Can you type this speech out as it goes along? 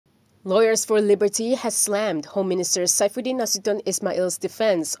Lawyers for Liberty has slammed Home Minister Saifuddin Nasution Ismail's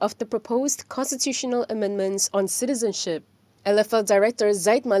defense of the proposed constitutional amendments on citizenship. LFL Director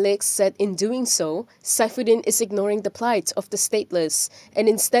Zaid Malek said in doing so, Saifuddin is ignoring the plight of the stateless and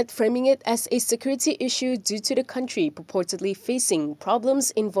instead framing it as a security issue due to the country purportedly facing problems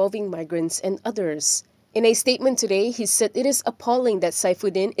involving migrants and others. In a statement today, he said it is appalling that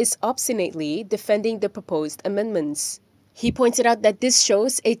Saifuddin is obstinately defending the proposed amendments. He pointed out that this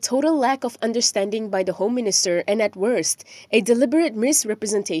shows a total lack of understanding by the Home Minister and at worst, a deliberate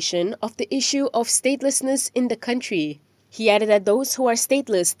misrepresentation of the issue of statelessness in the country. He added that those who are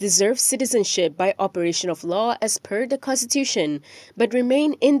stateless deserve citizenship by operation of law as per the Constitution, but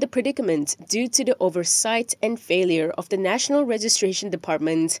remain in the predicament due to the oversight and failure of the National Registration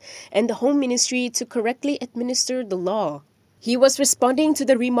Department and the Home Ministry to correctly administer the law. He was responding to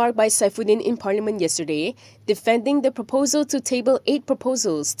the remark by Saifuddin in Parliament yesterday, defending the proposal to table 8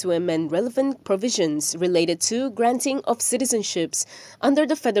 proposals to amend relevant provisions related to granting of citizenships under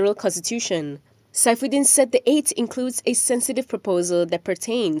the Federal Constitution. Saifuddin said the 8 includes a sensitive proposal that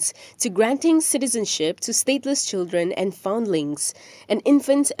pertains to granting citizenship to stateless children and foundlings, an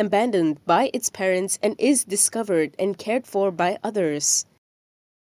infant abandoned by its parents and is discovered and cared for by others.